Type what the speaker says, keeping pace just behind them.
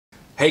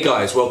Hey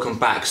guys, welcome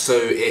back. So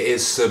it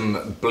is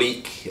some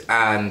bleak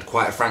and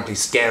quite frankly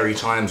scary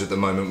times at the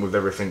moment with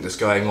everything that's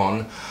going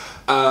on.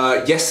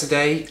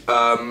 Yesterday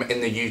in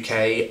the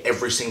UK,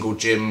 every single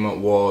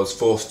gym was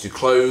forced to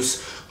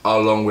close,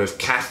 along with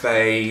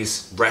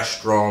cafes,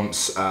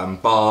 restaurants,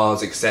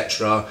 bars,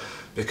 etc.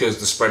 because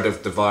the spread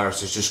of the virus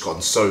has just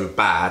gotten so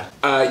bad.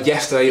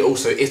 Yesterday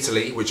also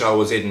Italy, which I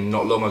was in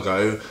not long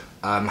ago,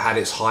 had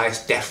its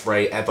highest death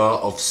rate ever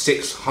of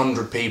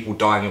 600 people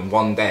dying in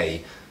one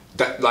day.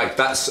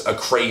 That's a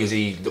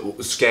crazy,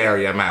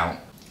 scary amount.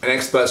 And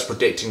experts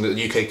predicting that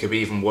the UK could be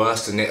even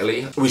worse than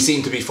Italy. We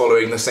seem to be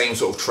following the same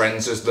sort of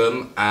trends as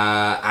them,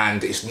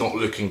 and it's not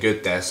looking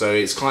good there. So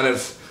it's kind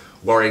of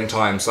worrying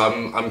times. So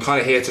I'm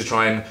kind of here to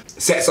try and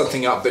set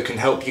something up that can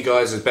help you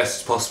guys as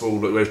best as possible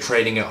with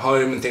training at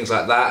home and things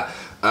like that.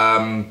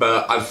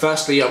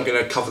 Firstly, I'm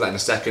going to cover that in a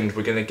second.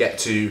 We're going to get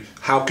to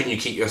how can you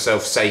keep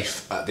yourself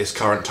safe at this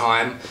current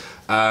time.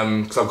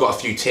 Because I've got a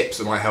few tips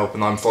that might help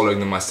and I'm following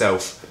them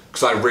myself.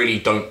 Because I really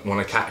don't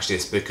want to catch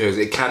this because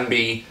it can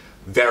be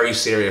very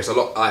serious.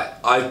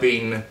 I've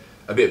been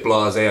a bit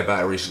blasé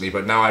about it recently,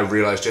 but now I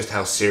realise just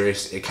how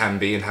serious it can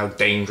be and how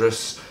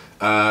dangerous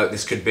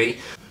this could be.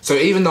 So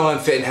even though I'm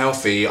fit and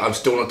healthy, I'm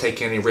still not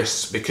taking any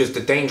risks because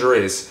the danger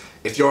is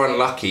if you're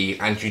unlucky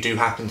and you do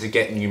happen to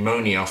get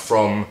pneumonia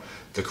from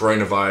the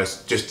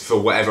coronavirus just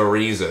for whatever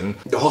reason,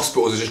 the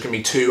hospitals are just going to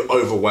be too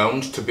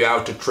overwhelmed to be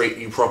able to treat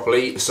you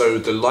properly. So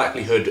the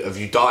likelihood of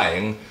you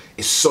dying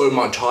is so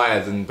much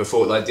higher than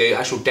before. Like the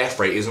actual death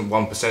rate isn't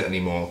 1%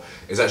 anymore.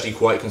 It's actually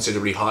quite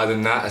considerably higher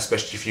than that,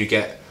 especially if you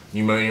get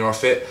pneumonia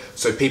off it.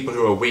 So people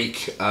who are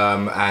weak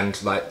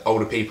and like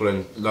older people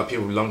and like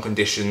people with lung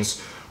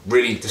conditions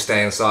really need to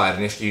stay inside.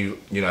 And if you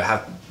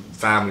have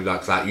family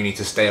like that, you need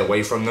to stay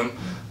away from them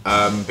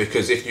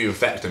because if you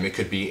infect them, it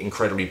could be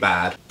incredibly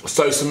bad.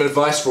 So some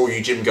advice for all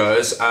you gym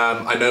goers.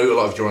 I know a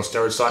lot of you are on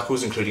steroid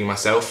cycles, including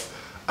myself.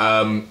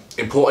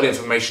 Important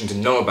information to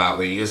know about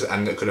these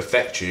and that could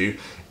affect you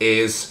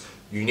is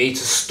you need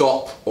to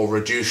stop or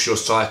reduce your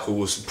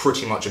cycles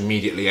pretty much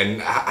immediately.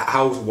 And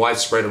how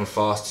widespread and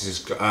fast this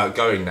is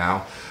going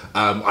now,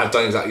 I've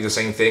done exactly the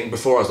same thing.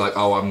 Before I was like,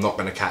 oh, I'm not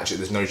going to catch it,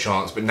 there's no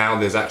chance. But now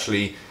there's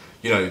actually,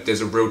 there's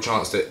a real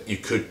chance that you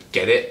could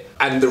get it.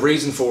 And the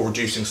reason for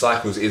reducing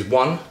cycles is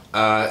one,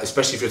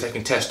 especially if you're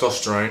taking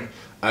testosterone,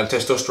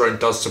 testosterone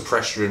does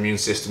suppress your immune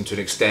system to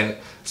an extent,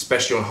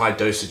 especially on high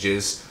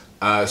dosages.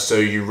 So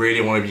you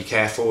really want to be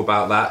careful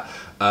about that.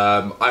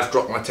 I've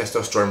dropped my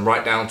testosterone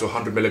right down to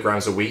 100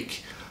 milligrams a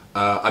week.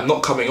 I'm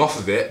not coming off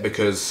of it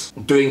because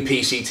doing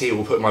PCT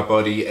will put my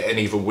body in an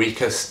even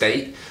weaker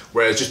state,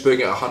 whereas just doing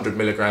it 100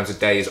 milligrams a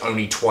day is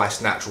only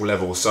twice natural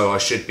levels, so I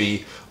should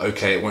be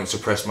okay. It won't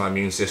suppress my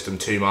immune system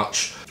too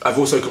much. I've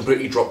also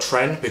completely dropped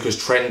tren because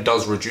tren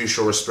does reduce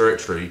your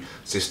respiratory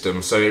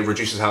system, so it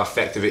reduces how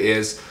effective it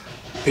is.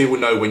 People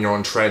know when you're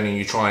on tren and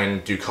you try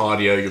and do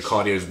cardio, your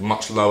cardio is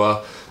much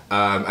lower.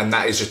 And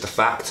that is just a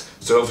fact.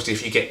 So obviously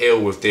if you get ill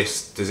with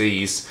this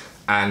disease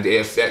and it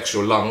affects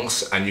your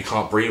lungs and you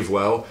can't breathe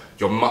well,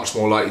 you're much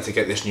more likely to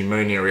get this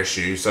pneumonia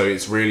issue. So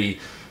it's really,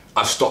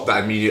 I've stopped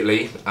that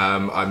immediately.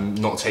 I'm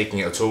not taking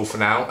it at all for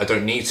now. I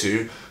don't need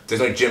to.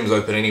 There's no gyms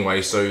open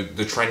anyway, so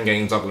the tren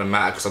gains aren't going to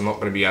matter because I'm not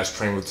going to be as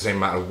trained with the same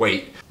amount of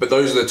weight. But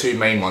those are the two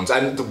main ones.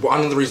 And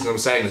one of the reasons I'm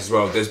saying this as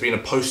well, there's been a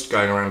post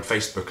going around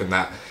Facebook and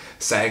that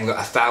saying that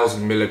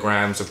 1,000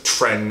 milligrams of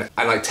tren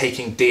and like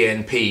taking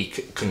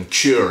DNP can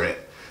cure it,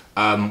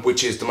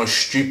 which is the most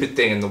stupid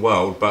thing in the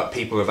world. But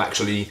people have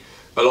actually,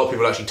 a lot of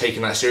people are actually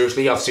taking that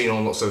seriously. I've seen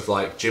on lots of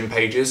like gym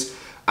pages,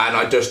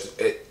 and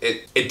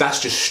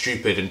that's just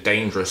stupid and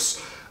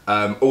dangerous.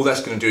 All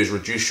that's going to do is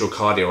reduce your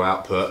cardio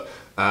output.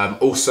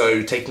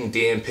 Also taking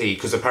DNP,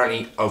 because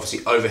apparently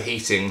obviously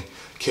overheating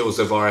kills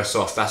the virus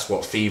off. That's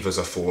what fevers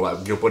are for.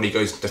 Like your body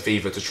goes into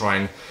fever to try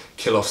and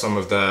kill off some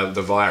of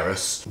the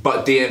virus.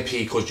 But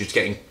DNP causes you to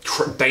getting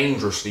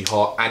dangerously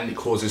hot, and it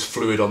causes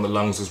fluid on the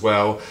lungs as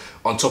well.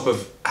 On top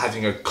of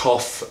having a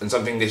cough and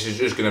something, this is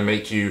just going to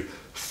make you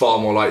far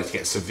more likely to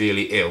get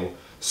severely ill.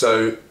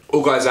 So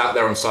all guys out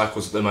there on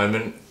cycles at the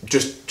moment,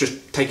 just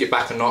take it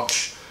back a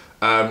notch.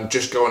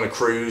 Just go on a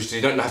cruise.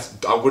 You don't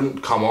have to, I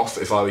wouldn't come off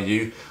if I were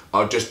you.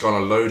 I'd just go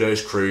on a low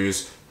dose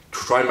cruise.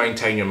 Try and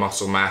maintain your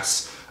muscle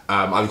mass.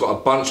 I've got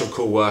a bunch of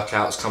cool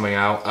workouts coming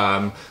out.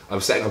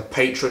 I'm setting up a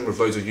Patreon with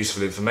loads of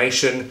useful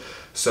information.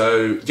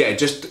 So yeah,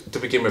 just to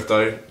begin with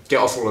though, get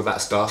off all of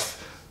that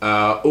stuff.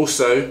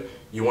 Also,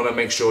 you want to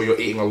make sure you're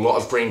eating a lot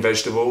of green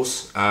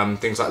vegetables,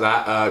 things like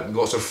that,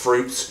 lots of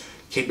fruits.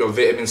 Keep your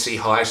vitamin C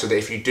high so that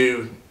if you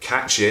do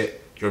catch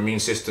it, your immune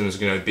system is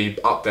going to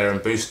be up there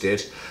and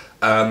boosted.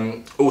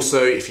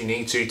 Also, if you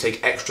need to,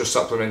 take extra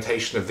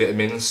supplementation of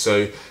vitamins.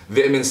 So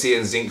vitamin C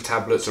and zinc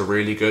tablets are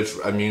really good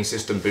for immune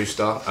system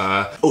booster.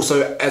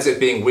 Also, as it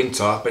being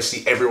winter,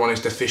 basically everyone is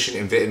deficient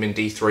in vitamin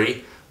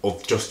D3 or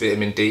just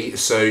vitamin D.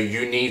 So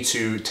you need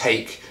to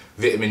take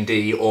vitamin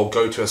D or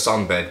go to a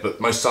sunbed,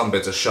 but most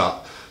sunbeds are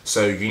shut.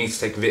 So you need to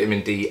take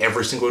vitamin D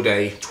every single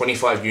day,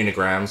 25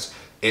 unigrams,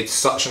 It's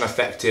such an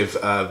effective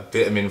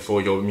vitamin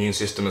for your immune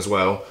system as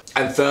well.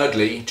 And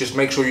thirdly, just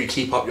make sure you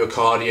keep up your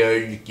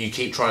cardio. You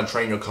keep trying to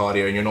train your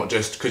cardio, and you're not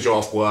just, because you're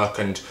off work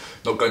and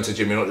not going to the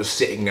gym, you're not just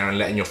sitting there and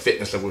letting your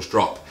fitness levels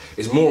drop.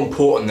 It's more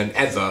important than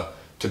ever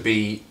to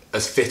be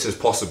as fit as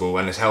possible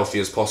and as healthy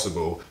as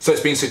possible. So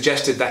it's been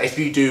suggested that if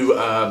you do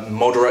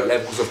moderate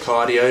levels of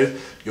cardio,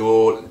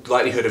 your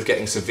likelihood of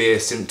getting severe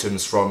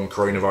symptoms from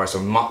coronavirus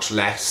are much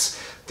less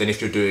than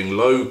if you're doing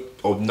low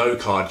or no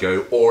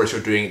cardio, or if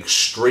you're doing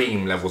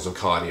extreme levels of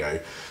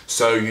cardio.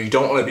 So you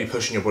don't want to be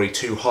pushing your body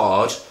too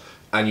hard,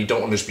 and you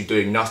don't want to just be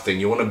doing nothing.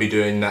 You want to be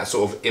doing that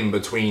sort of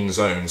in-between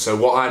zone. So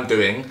what I'm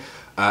doing,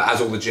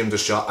 as all the gyms are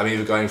shut, I'm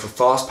either going for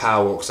fast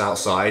power walks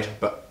outside,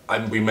 but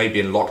we may be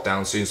in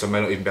lockdown soon, so I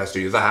may not even be able to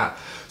do that.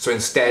 So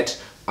instead,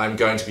 I'm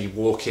going to be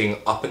walking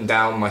up and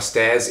down my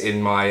stairs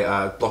in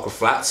my block of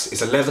flats.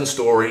 It's 11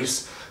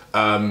 stories.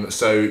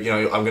 So, you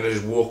know, I'm going to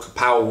just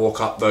power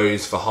walk up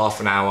those for half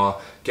an hour,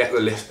 get the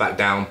lift back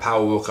down,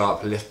 power walk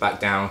up, lift back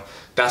down.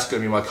 That's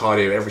going to be my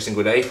cardio every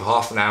single day for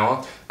half an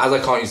hour. As I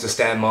can't use the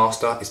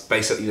Stairmaster, it's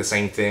basically the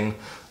same thing.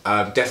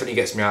 Definitely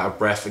gets me out of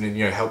breath, and,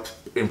 you know, helps.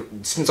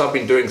 Since I've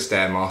been doing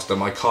Stairmaster,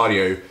 my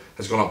cardio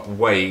has gone up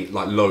way,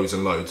 like, loads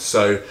and loads.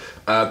 So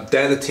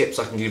they're the tips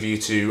I can give you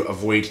to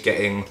avoid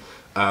getting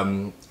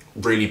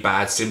really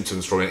bad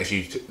symptoms from it if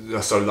you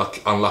are so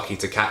unlucky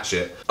to catch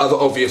it. Other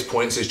obvious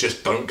points is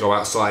just don't go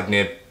outside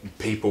near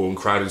people in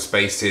crowded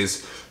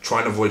spaces,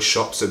 try and avoid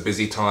shops at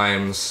busy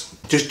times,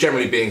 just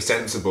generally being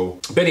sensible.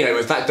 But anyway,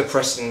 with that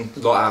depressing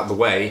lot out of the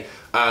way,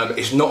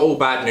 it's not all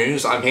bad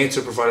news. I'm here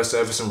to provide a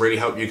service and really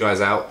help you guys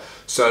out.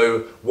 So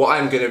what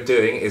I'm going to be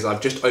doing is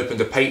I've just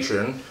opened a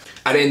Patreon,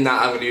 and in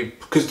that I'm going to,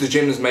 because the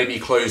gyms may be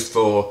closed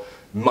for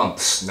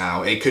months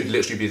now, it could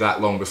literally be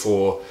that long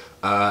before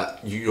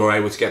you're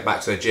able to get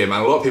back to the gym,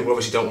 and a lot of people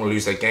obviously don't want to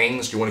lose their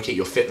gains. You want to keep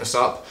your fitness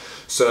up.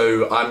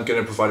 So I'm going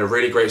to provide a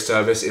really great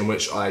service in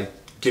which I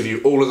give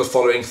you all of the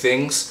following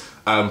things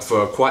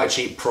for quite a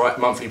cheap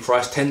monthly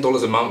price,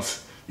 $10 a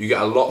month. You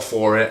get a lot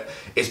for it.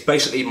 It's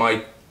basically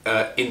my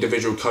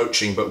individual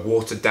coaching, but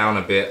watered down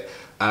a bit,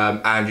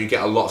 and you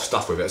get a lot of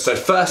stuff with it. So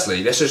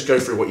firstly, let's just go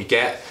through what you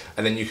get,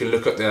 and then you can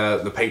look at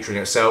the Patreon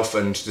itself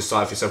and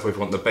decide for yourself whether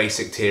you want the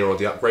basic tier or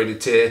the upgraded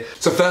tier.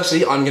 So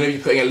firstly, I'm going to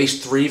be putting at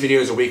least 3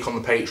 videos a week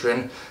on the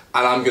Patreon, and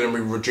I'm going to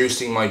be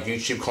reducing my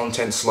YouTube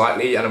content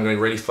slightly, and I'm going to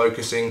be really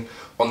focusing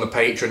on the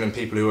Patreon and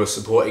people who are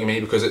supporting me,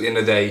 because at the end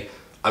of the day,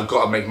 I've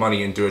got to make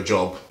money and do a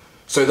job.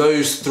 So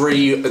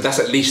that's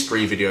at least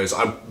 3 videos.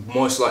 I'm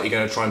most likely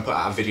going to try and put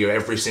out a video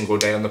every single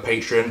day on the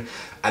Patreon,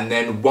 and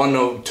then 1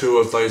 or 2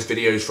 of those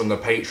videos from the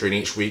Patreon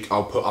each week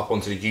I'll put up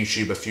onto the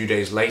YouTube a few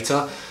days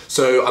later.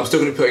 So I'm still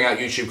going to be putting out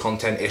YouTube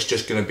content, it's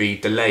just going to be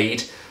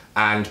delayed,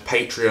 and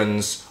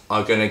Patreons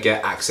are going to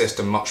get access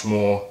to much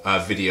more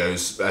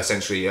videos,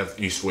 essentially, of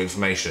useful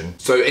information.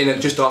 So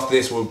just after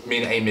this,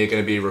 me and Amy are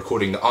going to be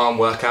recording the arm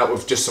workout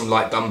with just some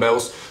light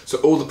dumbbells. So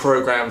all the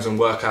programs and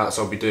workouts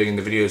I'll be doing in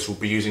the videos will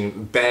be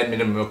using bare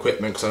minimum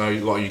equipment, because I know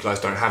a lot of you guys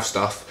don't have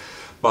stuff.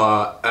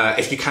 But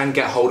if you can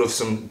get hold of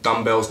some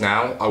dumbbells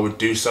now, I would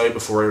do so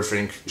before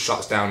everything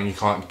shuts down and you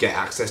can't get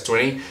access to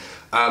any.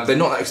 They're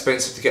not that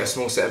expensive to get a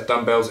small set of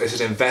dumbbells. It's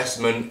an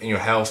investment in your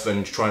health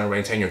and trying to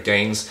maintain your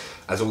gains,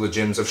 as all the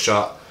gyms have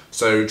shut.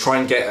 So try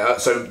and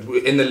get, so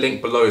in the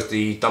link below is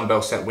the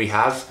dumbbell set we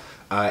have.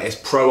 It's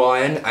Pro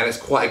Iron, and it's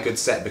quite a good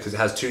set because it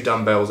has 2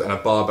 dumbbells and a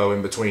barbell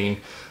in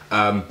between.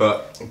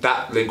 But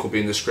that link will be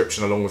in the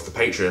description along with the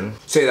Patreon.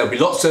 So yeah, there'll be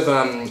lots of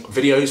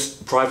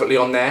videos privately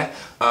on there.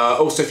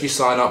 Also, if you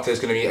sign up, there's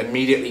going to be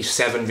immediately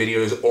 7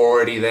 videos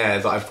already there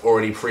that I've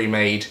already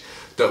pre-made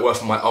that were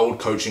from my old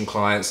coaching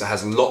clients. That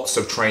has lots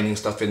of training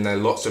stuff in there,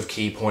 lots of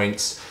key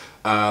points.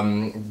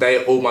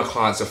 All my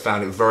clients have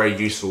found it very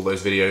useful,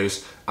 those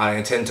videos. I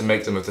intend to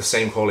make them of the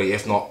same quality,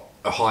 if not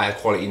a higher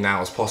quality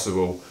now as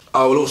possible.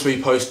 I will also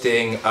be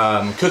posting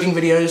cooking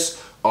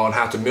videos on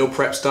how to meal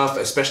prep stuff,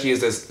 especially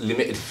as there's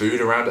limited food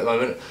around at the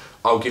moment.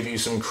 I'll give you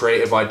some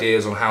creative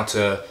ideas on how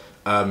to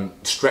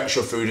stretch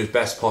your food as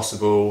best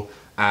possible,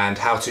 and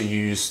how to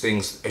use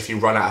things if you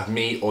run out of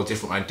meat, or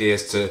different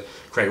ideas to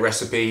create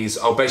recipes.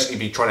 I'll basically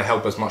be trying to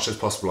help as much as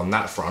possible on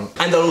that front.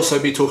 And I'll also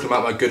be talking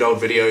about my good old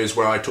videos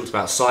where I talked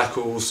about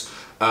cycles.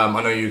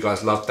 I know you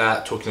guys loved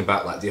that, talking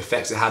about like the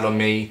effects it had on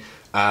me,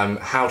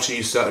 how to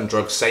use certain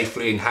drugs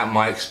safely and how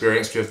my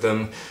experience with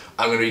them.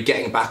 I'm going to be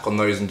getting back on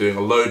those and doing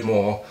a load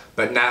more,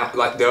 but now,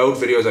 like the old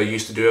videos I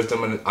used to do of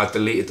them, and I've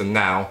deleted them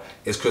now,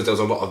 is because there was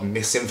a lot of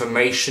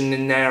misinformation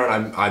in there,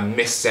 and I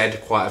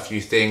missaid quite a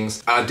few things.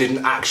 And I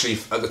didn't actually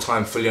at the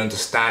time fully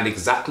understand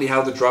exactly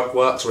how the drug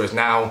works, whereas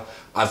now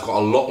I've got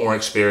a lot more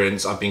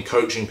experience. I've been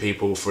coaching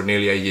people for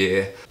nearly a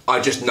year.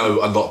 I just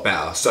know a lot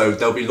better. So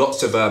there'll be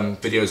lots of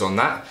videos on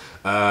that,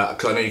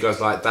 because I know you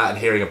guys like that, and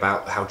hearing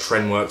about how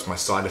Tren works, my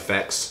side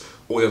effects,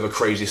 all the other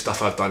crazy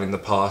stuff I've done in the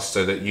past,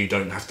 so that you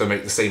don't have to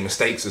make the same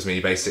mistakes as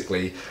me,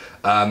 basically.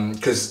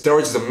 Because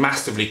steroids is a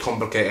massively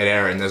complicated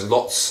area, and there's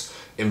lots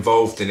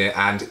involved in it,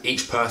 and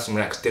each person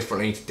reacts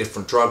differently to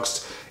different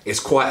drugs. It's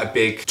quite a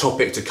big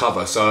topic to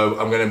cover, so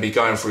I'm going to be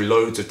going through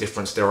loads of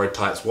different steroid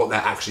types, what they're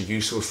actually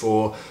useful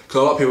for, because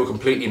a lot of people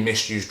completely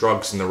misuse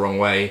drugs in the wrong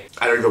way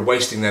and are either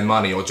wasting their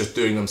money or just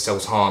doing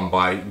themselves harm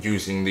by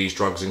using these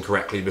drugs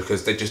incorrectly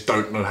because they just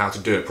don't know how to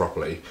do it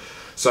properly.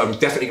 So I'm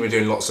definitely going to be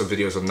doing lots of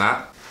videos on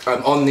that.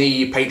 On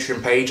the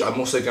Patreon page, I'm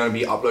also going to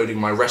be uploading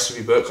my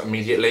recipe book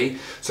immediately.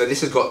 So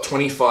this has got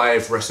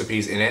 25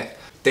 recipes in it.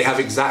 They have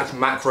exact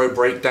macro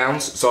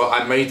breakdowns. So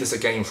I made this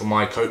again for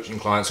my coaching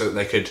clients so that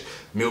they could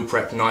meal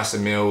prep nicer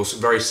meals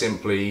very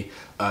simply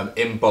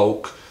in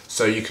bulk.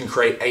 So you can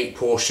create 8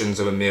 portions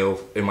of a meal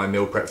in my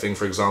meal prep thing,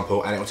 for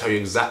example, and it will tell you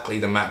exactly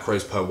the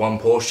macros per one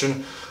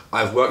portion.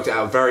 I've worked it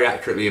out very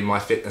accurately in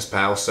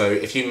MyFitnessPal, so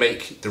if you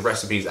make the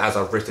recipes as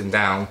I've written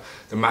down,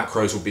 the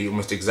macros will be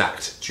almost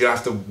exact. So you don't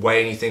have to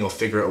weigh anything or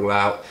figure it all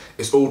out.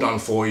 It's all done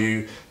for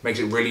you, makes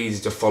it really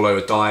easy to follow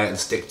a diet and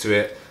stick to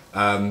it,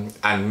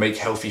 and make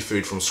healthy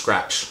food from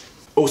scratch.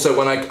 Also,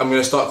 I'm going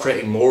to start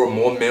creating more and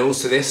more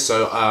meals to this,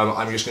 so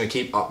I'm just going to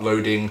keep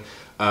uploading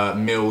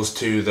meals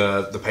to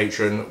the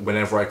Patreon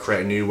whenever I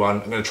create a new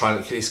one. I'm going to try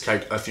and at least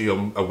create a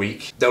few a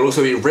week. There'll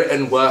also be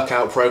written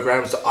workout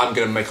programs. I'm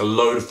going to make a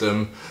load of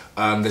them.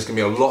 There's going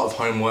to be a lot of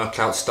home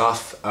workout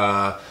stuff.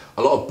 A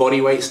lot of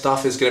body weight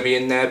stuff is going to be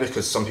in there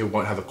because some people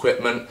won't have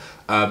equipment.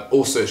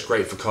 Also, it's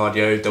great for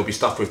cardio. There'll be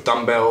stuff with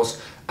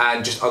dumbbells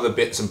and just other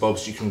bits and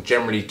bobs you can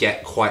generally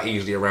get quite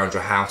easily around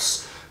your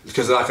house.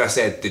 Because like I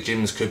said, the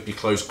gyms could be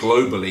closed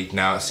globally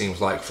now, it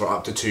seems like, for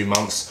up to 2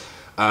 months.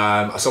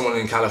 Someone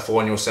in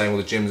California was saying,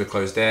 well, the gyms are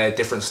closed there.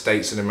 Different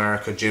states in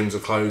America, gyms are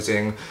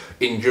closing.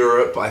 In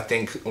Europe, I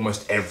think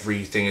almost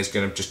everything is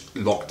going to just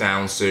lock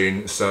down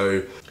soon.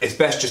 So it's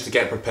best just to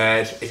get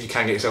prepared. If you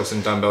can get yourself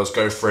some dumbbells,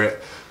 go for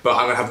it. But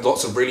I'm going to have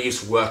lots of really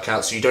useful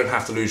workouts so you don't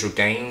have to lose your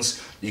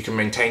gains. You can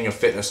maintain your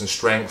fitness and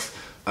strength.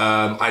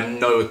 I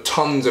know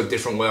tons of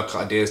different workout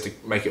ideas to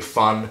make it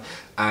fun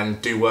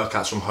and do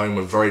workouts from home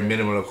with very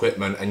minimal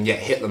equipment and yet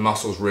hit the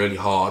muscles really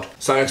hard.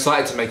 So I'm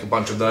excited to make a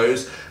bunch of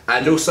those.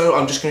 And also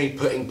I'm just going to be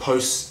putting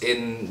posts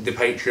in the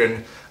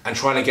Patreon and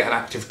trying to get an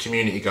active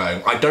community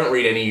going. I don't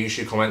read any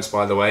YouTube comments,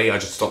 by the way. I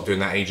just stopped doing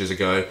that ages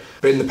ago.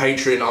 But in the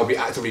Patreon, I'll be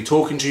actively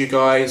talking to you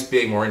guys,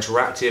 being more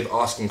interactive,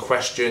 asking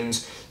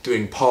questions,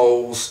 doing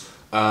polls,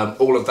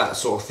 all of that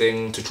sort of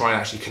thing to try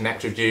and actually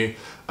connect with you.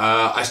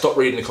 I stopped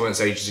reading the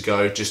comments ages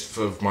ago just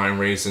for my own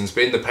reasons,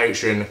 but in the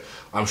Patreon,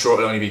 I'm sure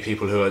it'll only be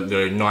people who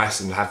are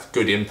nice and have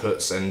good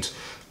inputs and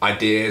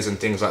ideas and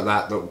things like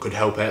that that could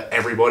help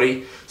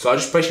everybody. So I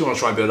just basically want to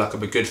try and build like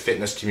a good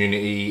fitness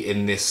community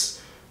in this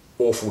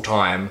awful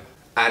time,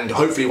 and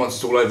hopefully once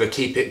it's all over,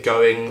 keep it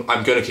going.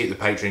 I'm going to keep the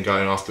Patreon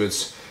going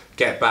afterwards,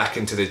 get back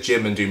into the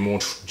gym and do more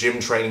gym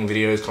training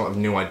videos, come up with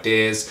new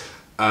ideas.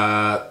 Me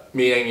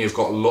and Amy have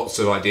got lots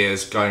of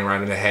ideas going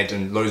around in the head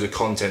and loads of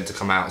content to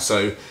come out,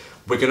 so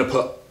we're going to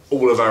put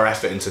all of our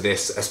effort into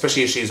this,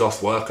 especially if she's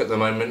off work at the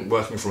moment,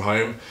 working from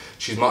home.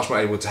 She's much more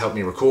able to help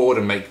me record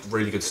and make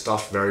really good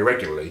stuff very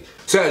regularly.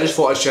 So yeah, I just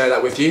thought I'd share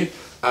that with you.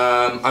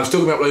 I'm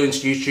still going to be uploading to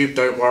YouTube,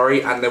 don't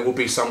worry, and there will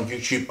be some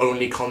YouTube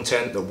only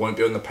content that won't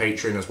be on the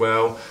Patreon as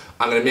well.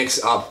 I'm going to mix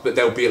it up, but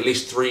there'll be at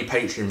least 3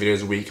 Patreon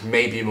videos a week,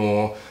 maybe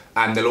more,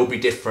 and they'll all be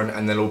different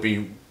and they'll all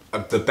be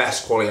the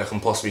best quality I can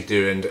possibly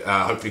do, and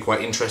hopefully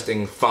quite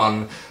interesting,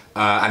 fun,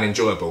 and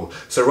enjoyable.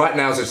 So right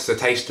now is just a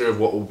taster of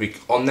what will be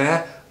on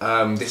there.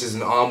 This is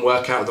an arm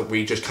workout that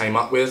we just came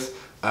up with,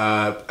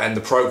 and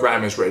the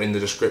program is written in the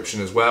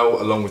description as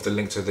well, along with the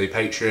link to the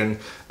Patreon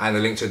and the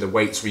link to the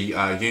weights we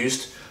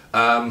used.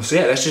 So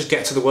yeah, let's just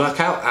get to the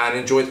workout and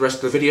enjoy the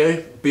rest of the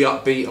video. Be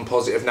upbeat and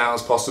positive now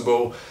as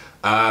possible,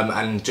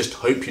 and just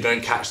hope you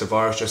don't catch the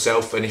virus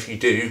yourself, and if you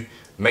do,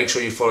 make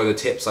sure you follow the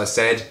tips I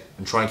said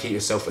and try and keep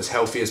yourself as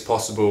healthy as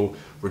possible,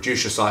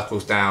 reduce your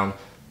cycles down,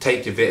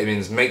 take your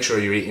vitamins, make sure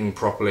you're eating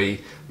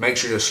properly, make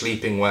sure you're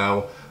sleeping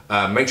well,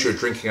 make sure you're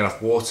drinking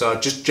enough water,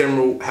 just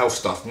general health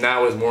stuff.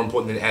 Now is more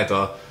important than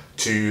ever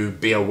to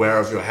be aware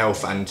of your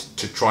health and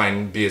to try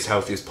and be as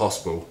healthy as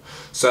possible.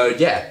 So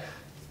yeah,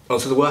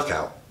 onto the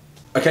workout.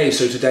 Okay,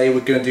 so today we're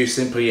going to do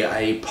simply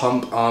a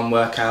pump arm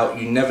workout.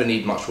 You never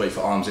need much weight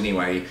for arms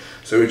anyway.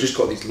 So we've just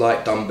got these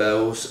light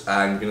dumbbells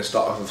and we're going to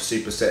start off with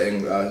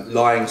supersetting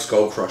lying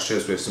skull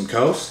crushers with some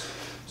curls.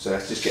 So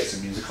let's just get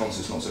some music on so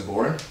it's not so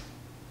boring.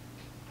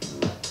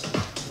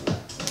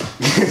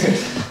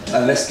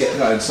 And let's get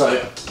going. So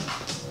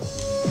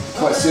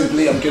quite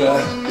simply, I'm going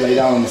to lay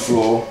down on the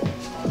floor.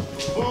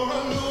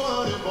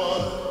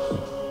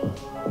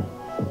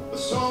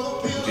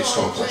 Do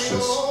skull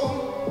crushers.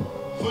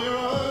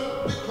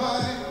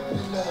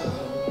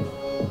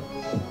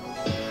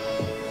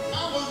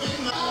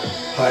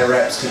 High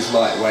reps because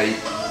lightweight.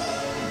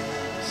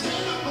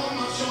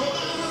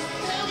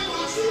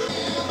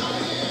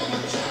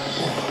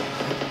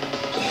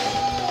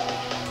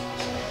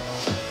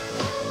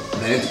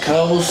 Then the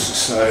curls,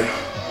 so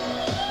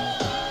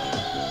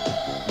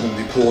I'm going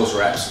to do pause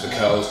reps with the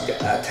curls to get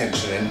that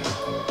tension in.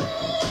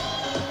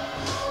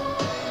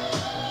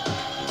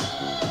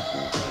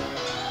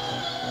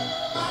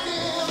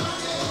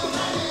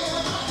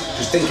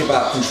 Just just think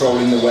about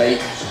controlling the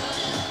weight.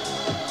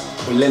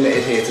 We're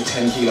limited here to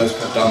 10 kilos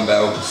per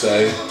dumbbell,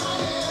 so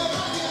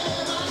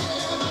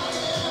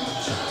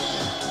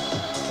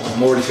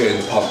I'm already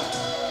feeling the pump.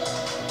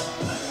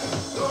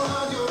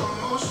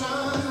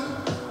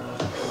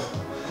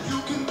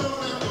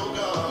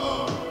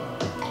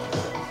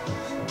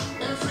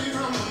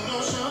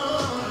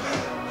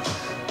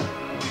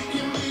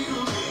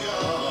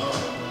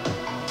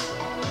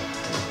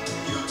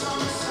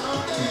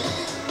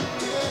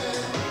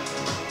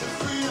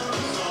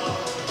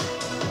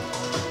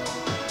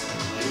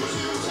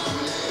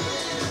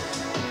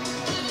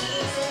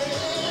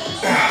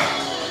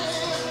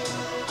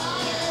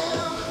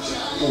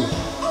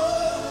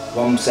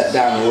 One set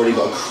down, I've already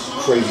got a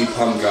crazy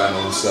pump going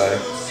on, so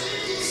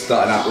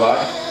starting out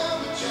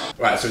right.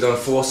 Right, so we've done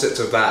 4 sets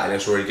of that and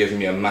it's already giving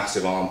me a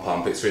massive arm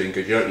pump. It's feeling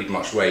good, you don't need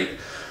much weight.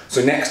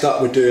 So next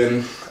up we're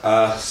doing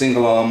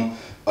single arm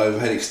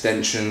overhead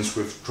extensions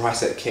with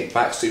tricep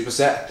kickback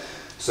superset.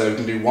 So we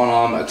can do one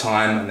arm at a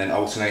time and then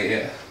alternate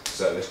it.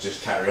 So let's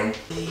just carry on.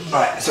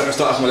 Right, so I'm going to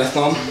start with my left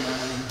arm.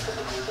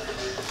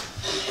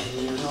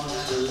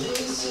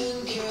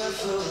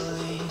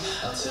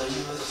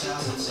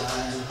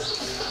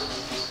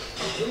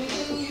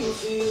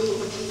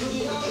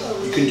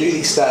 You can do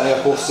these standing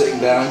up or sitting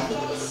down.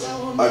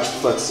 I just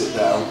prefer to sit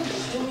down.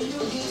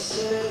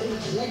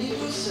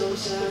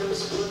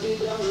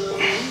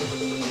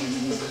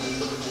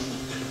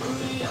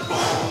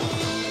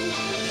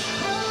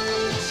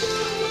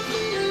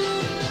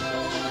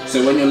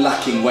 So when you're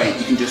lacking weight,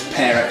 you can just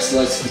pair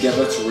exercises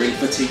together to really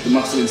fatigue the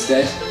muscle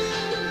instead.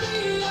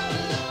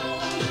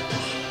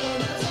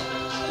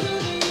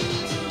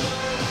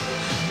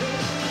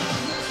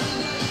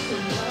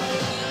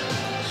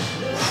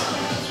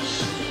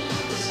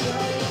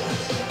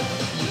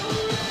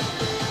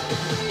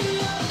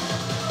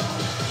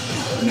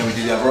 And then we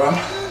do the other arm.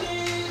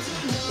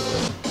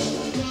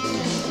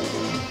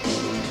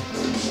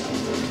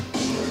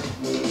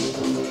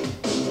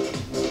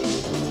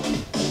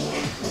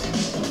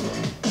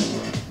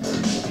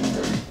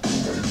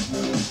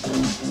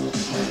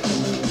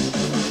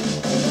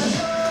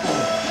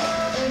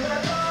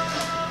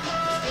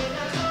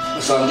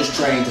 So I'm just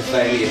training to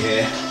failure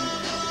here.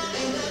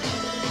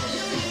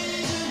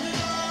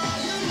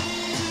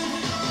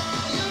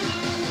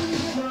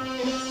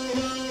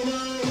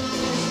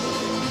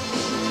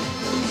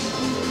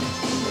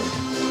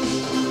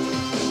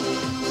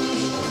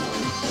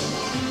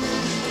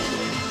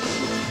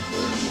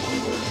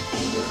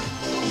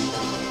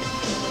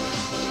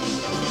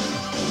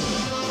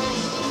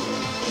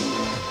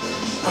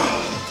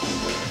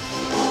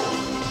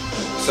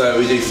 So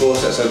we do 4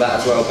 sets of that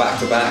as well, back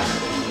to back.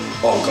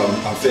 Oh god,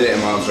 I'm feeling it in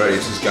my arms already,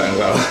 this is going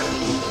well.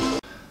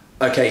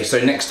 Okay,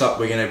 so next up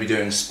we're going to be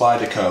doing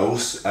spider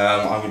curls.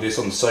 I'm going to do this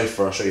on the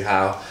sofa, I'll show you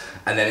how.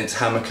 And then into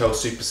hammer curl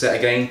superset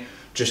again,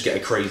 just get a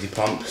crazy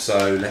pump,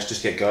 so let's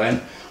just get going.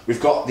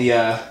 We've got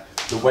the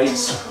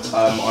weights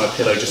on a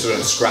pillow just so we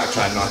don't scratch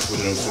our nice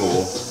wooden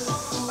floor.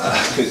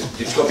 Because you've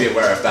just got to be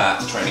aware of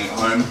that training at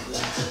home.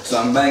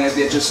 So I'm banging at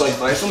the edge of the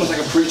sofa, it's almost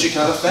like a preacher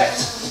curl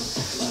effect.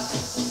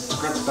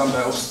 Grab the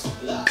dumbbells.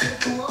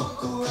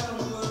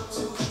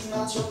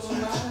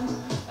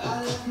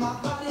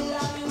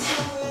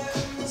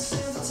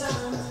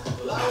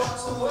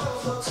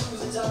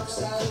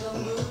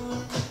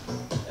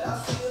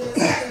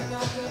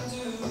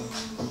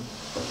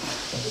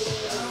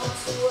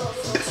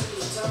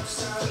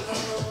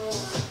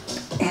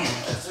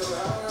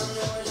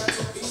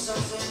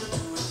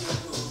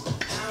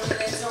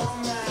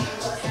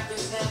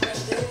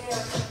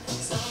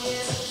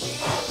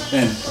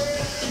 Then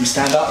we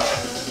stand up,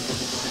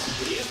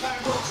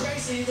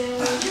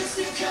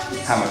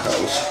 hammer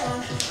curls,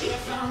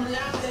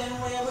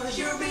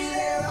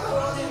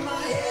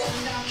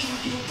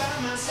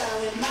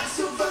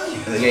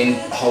 and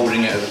again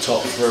holding it at the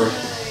top for a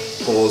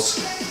pause.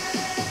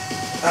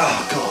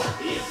 Oh god.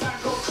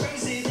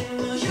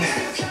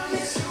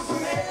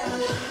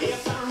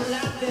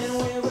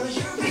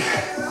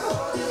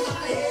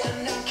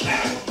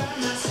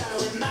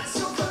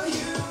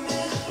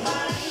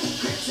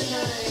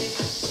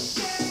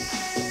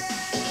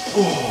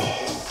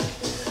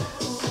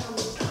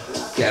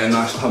 Get a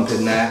nice pump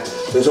in there.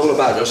 So it's all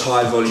about just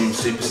high volume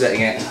supersetting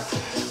it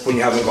when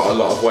you haven't got a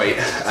lot of weight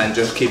and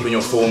just keeping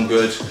your form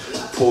good,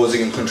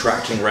 pausing and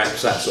contracting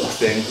reps, that sort of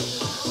thing.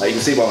 You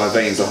can see by my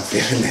veins I'm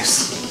feeling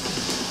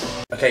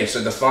this. Okay,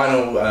 so the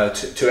final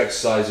 2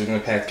 exercises we're going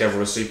to pair together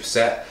with a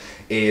superset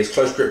is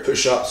close grip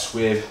push-ups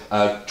with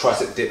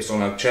tricep dips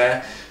on a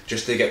chair,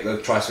 just to get the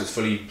triceps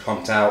fully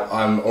pumped out.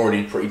 I'm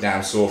already pretty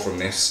damn sore from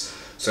this,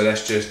 so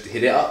let's just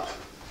hit it up.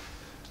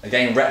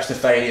 Again, reps to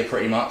failure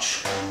pretty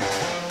much.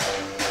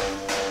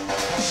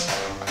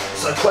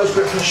 So close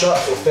grip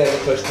push-ups or fairly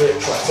close grip,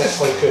 triceps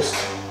focused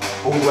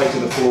all the way to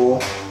the floor.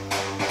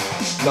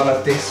 None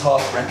of this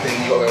half repping,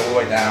 you've got to go all the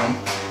way down.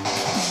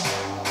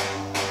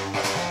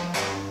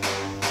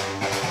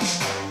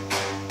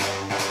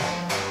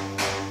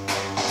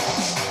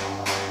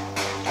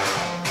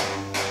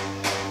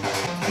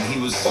 And he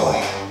was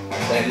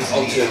then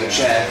alternate onto the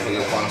chair for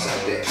the one set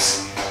of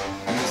dips.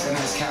 And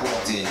this cat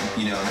walked in,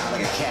 you know, not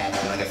like a cat,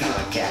 but like a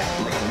feline cat,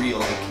 like a real,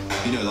 like,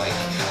 you know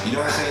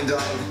what I'm saying,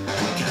 dog?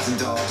 Like cats and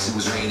dogs, it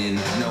was raining.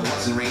 No, it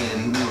wasn't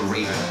raining, we were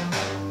raving.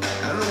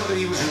 I don't know whether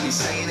he was really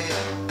saying it,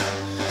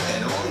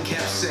 and all he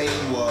kept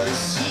saying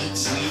was, eat,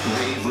 sleep,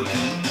 rave,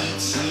 repeat, eat,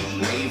 sleep,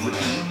 rave,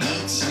 repeat,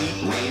 eat,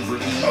 sleep, rave,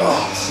 repeat,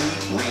 eat,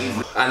 sleep, rave,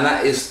 repeat. And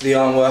that is the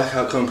arm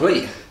workout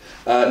complete.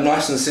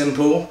 Nice and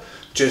simple,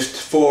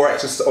 just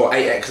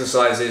 8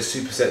 exercises,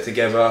 superset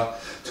together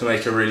to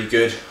make a really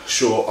good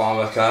short arm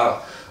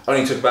workout.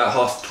 Only took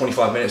about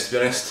 25 minutes to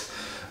be honest.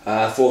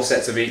 4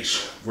 sets of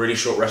each, really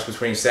short rest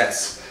between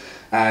sets,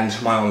 and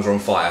my arms are on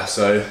fire.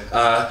 So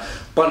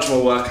bunch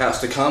more workouts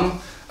to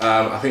come.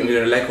 I think we're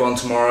doing a leg one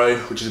tomorrow,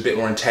 which is a bit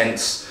more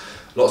intense.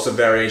 Lots of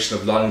variation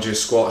of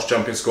lunges, squats,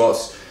 jumping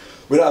squats.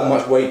 We don't have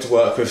much weight to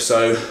work with,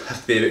 so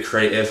have to be a bit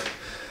creative.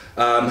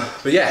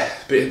 But yeah,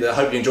 I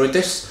hope you enjoyed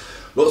this.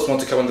 Lots more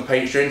to come on the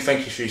Patreon.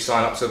 Thank you for your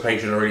sign up to the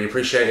Patreon, I really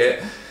appreciate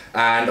it.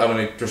 And I'm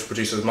going to just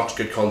produce as much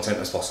good content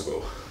as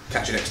possible.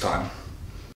 Catch you next time.